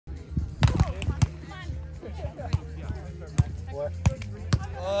What?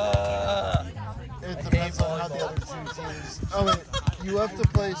 It depends on how the other two teams. Oh wait, you have to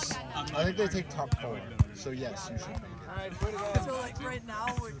place. I think they take top 4. So yes, you should make it. So like right now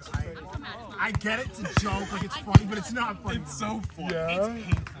we're I get it, it's a joke, like it's funny, but it's not funny. It's so funny. Yeah. It's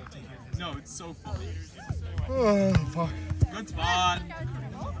painful to hear. No, it's so funny. Oh fuck. Good spot.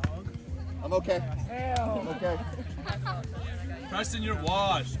 I'm okay. I'm okay. Preston, you're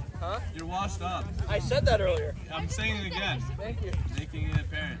washed. Huh? You're washed up. I said that earlier. I'm saying it again. Thank you. Making it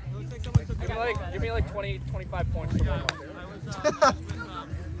apparent. Give me like 20, 25 points to warm up.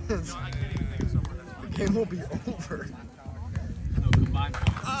 The game will be over. No, combined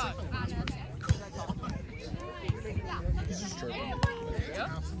points. He's just chirping.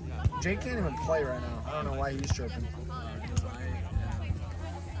 Jake can't even play right now. I don't know why he's chirping.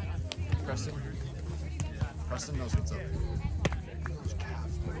 Preston knows what's up. His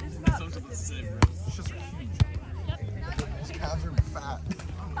calves. It's the same, bro. His shits are huge. His calves are fat.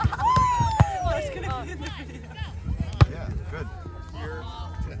 That's gonna be in the video. Yeah, good.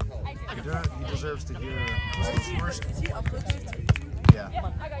 He deserves to hear. Is he upload those to YouTube?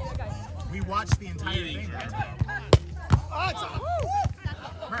 Yeah. We watched the entire thing.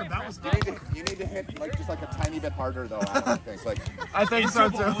 Herb, that was You need to hit like just like a tiny bit harder though. I think like I think so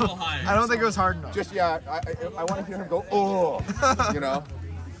too. I don't think it was hard enough. just I want to hear him go oh, you know.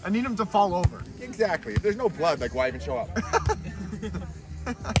 I need him to fall over. Exactly. If there's no blood, like why even show up?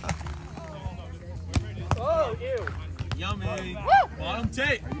 Oh, ew. Yummy. Bottom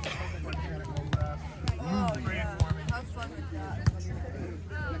tape. Oh yeah. Have fun with that.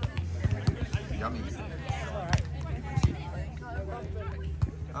 Yummy.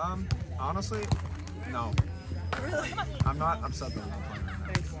 Honestly, no. Really? I'm not upset that I'm not playing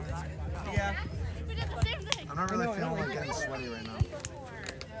right now. Yeah. I'm not really feeling like getting sweaty right now.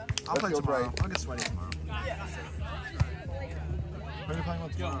 I'll play feels tomorrow. right. I'll get sweaty tomorrow. Yeah. What are you playing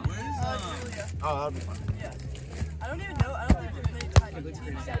with Yo, tomorrow? where's Julia. Oh, that'll be fun. Yeah. I don't even know. I don't think there's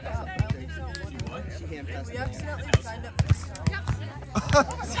many teams signed up. I only saw one. what? We accidentally signed up for some.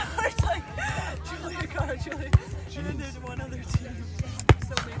 So it's like Julia Carr, Julia, and then there's one other team.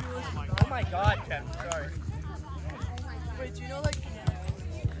 So maybe we'll. Oh my god, Ken. Sorry. Wait, do you know like?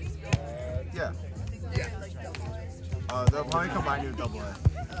 Yeah. Yeah. Like double A? They'll probably combine you with double A.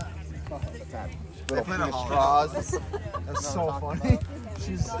 They play the straws. That's so funny.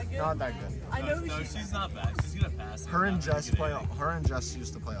 She's not that good. I know who No, she. she's not bad. She's gonna pass it. Her and Jess play. Her and Jess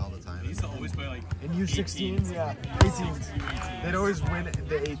used to play all the They time. used to always play like In U16s, 18s. yeah, 18s. They'd always win the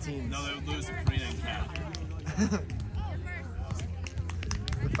 18s. No, they would lose to Carrina and Cat.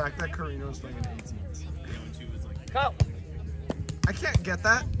 The fact that Carrina was playing in 18s. Yeah, when she was like, Kyle. I can't get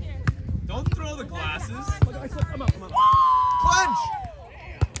that. don't throw the glasses. Clench!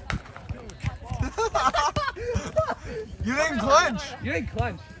 You didn't clench! You didn't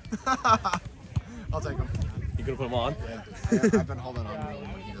clench. I'll take him. You gonna put him on? Yeah. I've been holding on to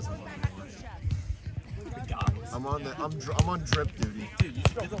him when he doesn't want anymore. I'm on drip duty. Dude, you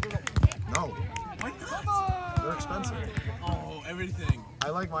should get the. No, Why not? they're expensive. Oh, everything. I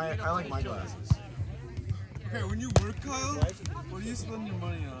like my glasses. Okay, when you work, Kyle, what do you spend your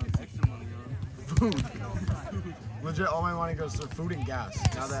money on? Extra money on? Food. Legit, all my money goes to food and gas.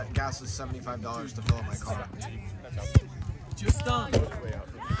 Now that gas is $75 to fill up my car. Just It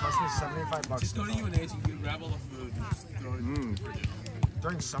cost me $75 Just to go to fill. UNH and you can grab all the food and just throw it in the fridge.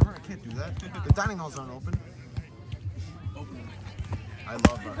 During summer, I can't do that. The dining halls aren't open. Open it. I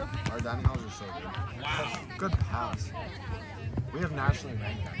love our dining halls are so good. Wow. Good pass. We have nationally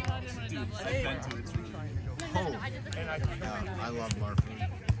ranked dining halls. Dude, I've been to it. It's really good. Oh, yeah, I love our food.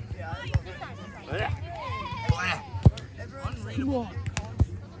 Yeah, I love it. Blah. Everyone's like,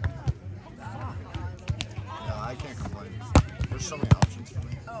 Yeah, I can't complain. There's so many options for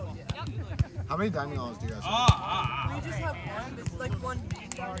me. oh yeah. How many dining halls do you guys have? We just have one. It's like one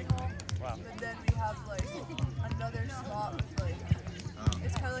big dining hall. And then we have like another spot with like.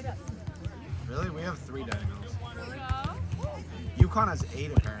 It's kind of like a. Really? We have 3 dining halls. Really? Yukon has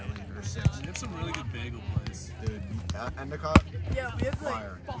 8 apparently, or 6. We have some really good bagel place. Dude, Endicott, Yeah, we have like.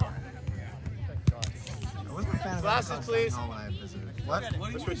 fire. I wasn't a fan of Glasses, Endicott's please. dining hall when I visited. What? What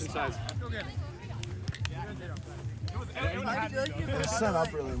do you Switching sides. I feel like you It's have set up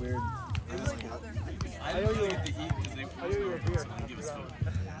like, really weird. I didn't really get to eat because they give us food.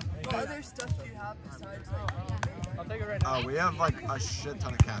 what other stuff do you have besides like? I'll take it right now. Oh, we have like a shit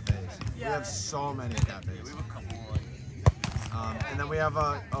ton of cafes. We Yeah. have so many cafes. We have a couple like. And then we have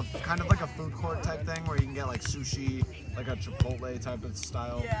a kind of like a food court type thing where you can get like sushi, like a Chipotle type of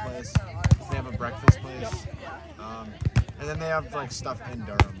style Yeah, place. that's kinda ours. They have a breakfast place. Yeah. And then they have like stuff in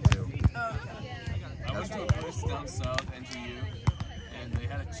Durham too. Oh, okay. I went to a place down south, NGU, and they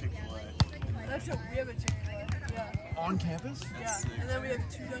had a Chick-fil-A. That's what we have a Chick-fil-A. Yeah. On campus? Yeah. And then we have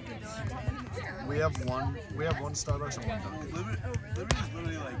 2 Dunkin' Donuts and We have one Starbucks and one Dunkin'. Liberty is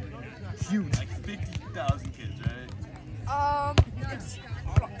literally like Huge. like 50,000 kids, right?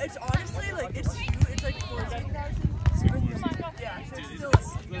 It's honestly like it's huge. It's like 14,000. Yeah. So Dude, it's still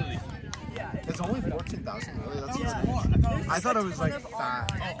it's literally. yeah. It's only 14,000, really? That's Yeah. insane. I thought it was like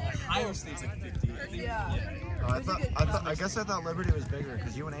fat. Ohio State's like 50. I think. Yeah. Oh, I guess I thought Liberty was bigger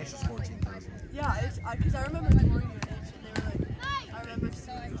because UNH is 14,000. Yeah. It's because I remember touring UNH and they were like, I remember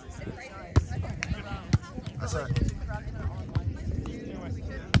seeing the same size. That's it. There's a Carrina online.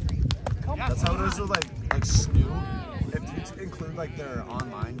 That's how it is with like SNU. If you include like their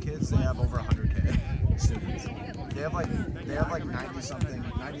online kids, they have over 100K students. They have like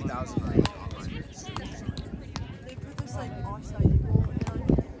 90,000 like, online students. They put this like offside goal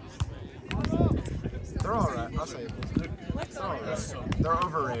They're all right. I'll say they're all right. They're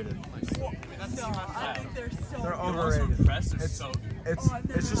overrated. No, I think they're so. They're Also overrated. impressed, they're so,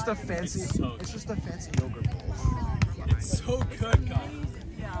 It's just a fancy yogurt bowl. it's so good, God.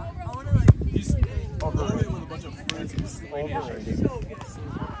 Yeah. I want to like. He's Overrated. with a bunch of friends and just Overrated. So good.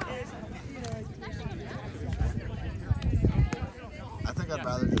 I think I'd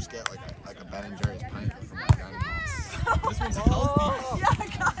rather just get like a Ben and Jerry's pint from like Diamond This one's healthy. Yeah, I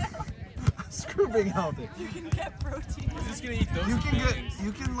got it. Screw being healthy. You can get protein. He's just gonna eat those. You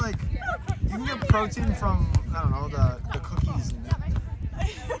can get protein from I don't know the cookies and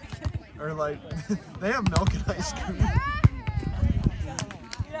or like they have milk and ice cream.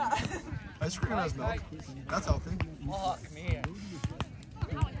 Yeah. Ice cream has milk. That's healthy. Fuck me.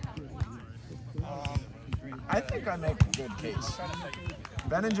 I think I make a good case.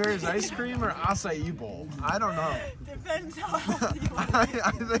 Ben and Jerry's ice cream or acai bowl? I don't know. Depends how healthy you want. I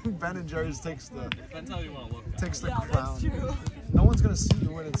think Ben and Jerry's takes the Depends how you want to look. Yeah, crown. that's true. No one's gonna see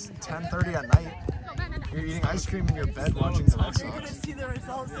you when it's 10:30 at night. You're eating ice cream in your bed watching the Red You're gonna Sox. see the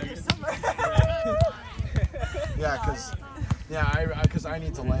results in the summer. Yeah, because I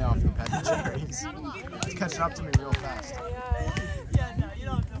need to lay off the Ben and Jerry's. It's catching up to me real fast. Yeah, no, you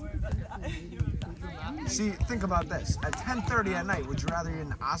don't have to worry about that. See, think about this. At 10:30 at night, would you rather eat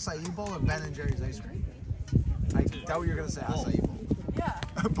an acai bowl or Ben and Jerry's ice cream? I doubt you're gonna say acai bowl. Yeah.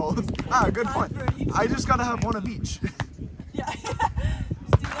 Both? Ah, good point. I just gotta have one of each. Yeah. Let's do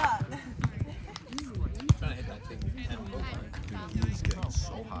that. Trying to hit that thing. Dude, he is getting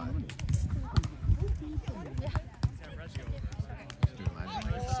so high. Dude,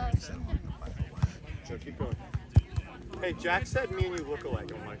 imagine like 77 on the 501. So keep going. Hey, Jack said me and you look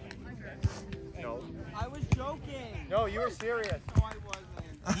alike. I'm like, no. I was joking. No, you were serious. No, I wasn't.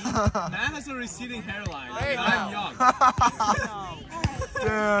 Matt has a receding hairline. Hey, and I'm young. No.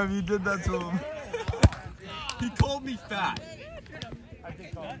 Damn, you did that to him. He called me fat.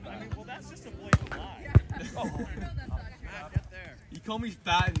 Well, that's just a blatant lie. He called me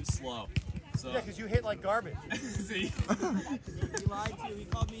fat and slow. So Yeah, because you hit like garbage. see, He lied to you. He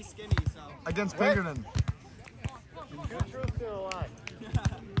called me skinny, so. Against Pinkerton. Two truths to a lie.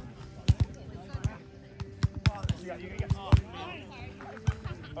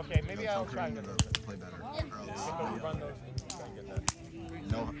 Okay, maybe I'll try and get those. Play better. Or else. Run those. Try and get that.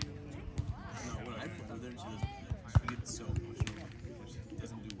 No. what I put with her, she gets so emotional. She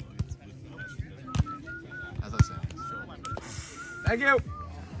doesn't do well. It's As I said. Thank you.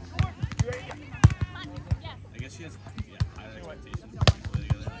 I guess she has higher expectations when we play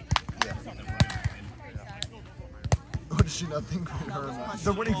together. Like, Yeah. that we're gonna win. What does she not think of her?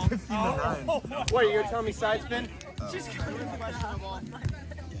 They're winning 15-9. Wait, you're telling me side spin? She's going to questionable.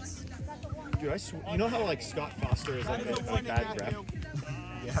 Dude, you know how like Scott Foster is like a bad ref?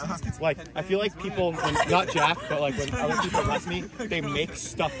 Yeah. Like, I feel like people, not Jack, but like when other people ref me, they make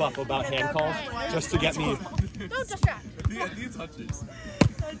stuff up about hand calls just to get me. Don't distract. I think it's Hunter's.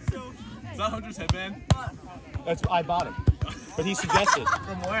 That's so Is that Hunter's headband? That's I bought it, but he suggested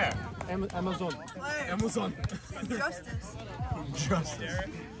From where? Amazon. Amazon. Justice. Justice.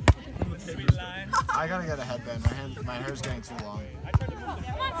 I gotta get a headband. My hair's getting too long.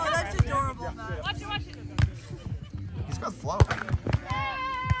 Oh, that's adorable, man. He's got flow.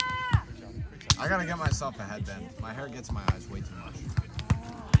 I gotta get myself a headband. My hair gets in my eyes way too much.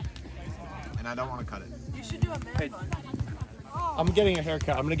 And I don't want to cut it. You should do a man bun. I'm getting a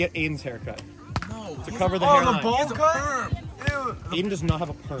haircut. I'm gonna get Aiden's haircut No. to cover the Oh, hairline. the bowl He has a cut? perm. Ew. Aiden does not have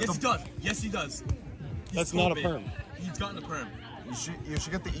a perm. Yes, he does. Yes, he does. He's That's not a COVID. perm. He's gotten a perm. You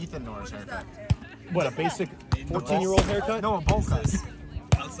should get the Ethan Norris haircut. What, a basic 14-year-old haircut? No, a bowl cut.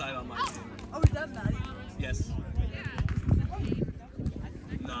 Outside on my team. Oh, is that Maddie? Yes.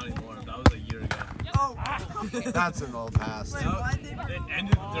 Not anymore. That was a year ago. That's an old past. Wait, why'd they It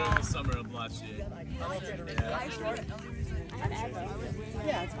ended during the summer of last year. actually?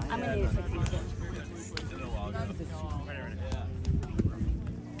 Yeah, it's fine. I'm gonna need it 60 too. Did it a while ago.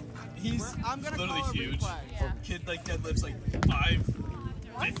 He's I'm gonna literally call a huge. replay. Kid like deadlifts like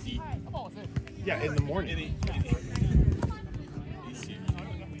 550. Yeah, in the morning. He's huge.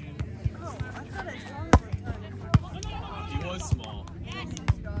 He was small.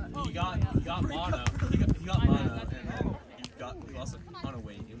 He got mono. He got mono, and then he lost a ton of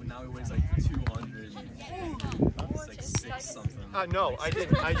weight. And now he weighs like 200. It's like 6 something. No, I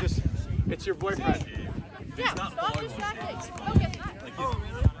didn't. It's your boyfriend. It's not volleyball.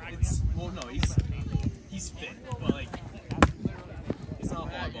 Like it's well, no, he's fit, but like he's not a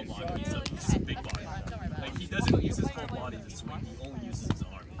volleyball body. He's just a big body. Like he doesn't use his whole body to swing. He only uses his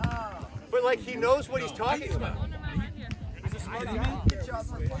arm. But like he knows what he's talking about.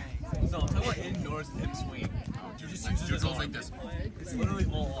 No, I'm talking about indoors hip swing. He just uses his arm. Like this. It's literally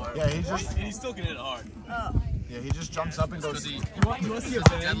all arm. Yeah, he just. And he's still getting it hard. Yeah, he just jumps up and goes. You want to see a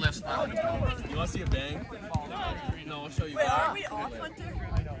bang? Deadlifts. You want to see a bang? No, I'll show you. Wait, are we off, Hunter?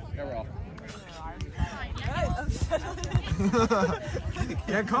 Yeah, we're off. Right, I'm settling.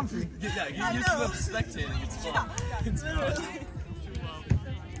 Get comfy. Yeah, get used to spectating. It's fun. It's fun.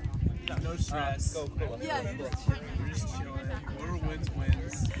 No stress. Yeah, you're just chilling. We're just chilling. Whoever wins,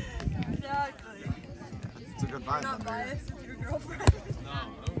 wins. Exactly. It's a good vibe. Not under here. biased with your girlfriend. No.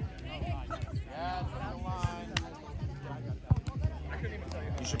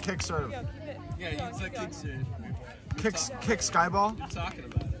 You should kick serve. Yeah, it's like kick serve. Kick skyball. We're talking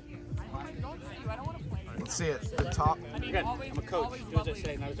about it. Let's see it. The top. Again, I'm a coach. Do as I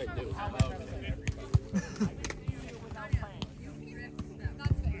say, not as I do.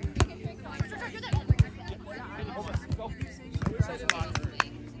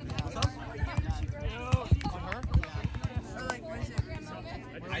 Or like, what is it?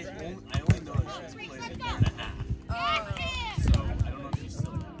 I only know that she's played a year and a half. So I don't know if she's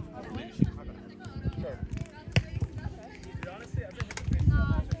still there. Maybe she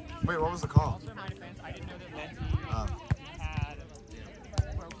Wait, what was the call?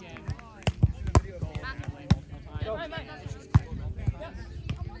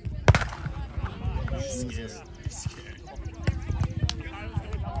 Jesus.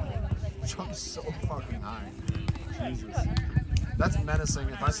 Jumps so fucking high. Jesus. That's menacing.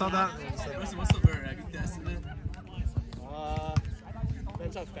 If I saw that, it's like, what's the vert? Have you tested it?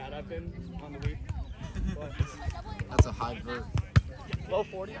 That's how fat I've been on the week. But that's a high vert. low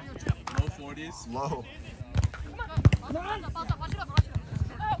 40. Low 40s. Low.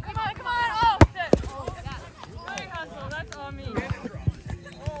 Oh, come on. Oh, shit. Big hustle. That's on me.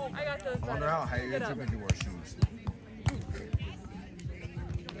 I got those. I wonder how high you typically wear shoes.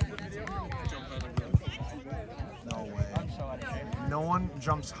 No way. No one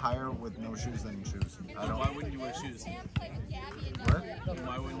jumps higher with no shoes than shoes. I don't. Why wouldn't you wear shoes? What?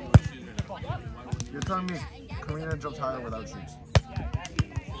 Why wouldn't you wear shoes? You're telling me Carrina jumps higher without shoes?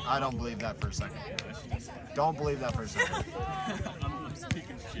 I don't believe that for a second. Don't believe that for a second. I'm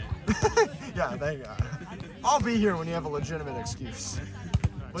speaking shit. Yeah, there you go. I'll be here when you have a legitimate excuse.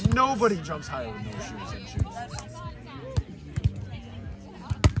 But nobody jumps higher with no shoes than shoes.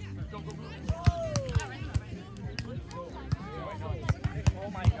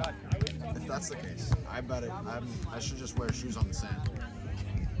 If that's the case, I bet it. I should just wear shoes on the sand.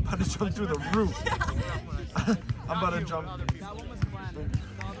 I'm about to jump through the roof. I'm about to jump.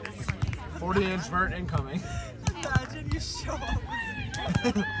 40-inch vert incoming. Imagine you show up.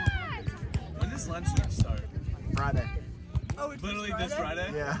 When does lunch week start? Friday. Oh, it's Literally this Friday?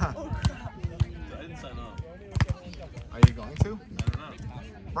 Yeah. Oh, crap. I didn't sign up. Are you going to? I don't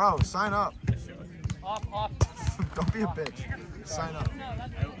know. Bro, sign up. I should. Off. Don't be a bitch. Sign up. I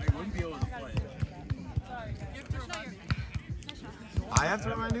wouldn't be able to play. I have to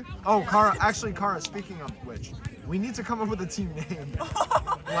remind you? Oh, Kara, speaking of which, we need to come up with a team name.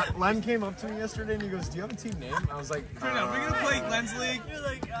 Len came up to me yesterday and he goes, do you have a team name? I was like, Carrina, we're going to play Glenn's League. You're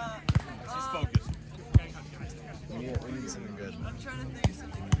like, She's focused. we need something good. I'm trying to think of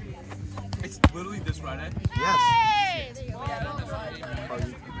something. It's literally this Friday. Yes. Hey! Oh,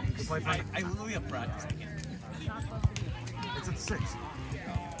 you can play Friday. I literally have practice. I can't. It's at 6.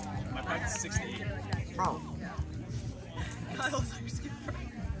 My practice is 6 to 8. Bro, Kyle's like, skip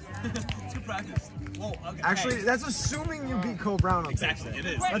It's good practice. Whoa, okay. actually, hey, that's assuming you beat Cole Brown on exactly, Thursday.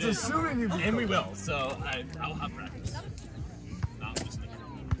 it is. That's it is. assuming you beat And we Cole will, so I'll have practice. No, I'm just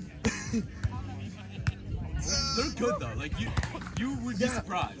kidding. They're good though. Like you would be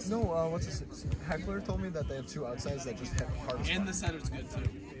surprised. No, what's this? Heckler told me that they have 2 outsides that just hit hard as And fuck. the center's good too.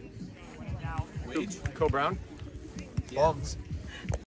 Wage? Co Brown. Bums.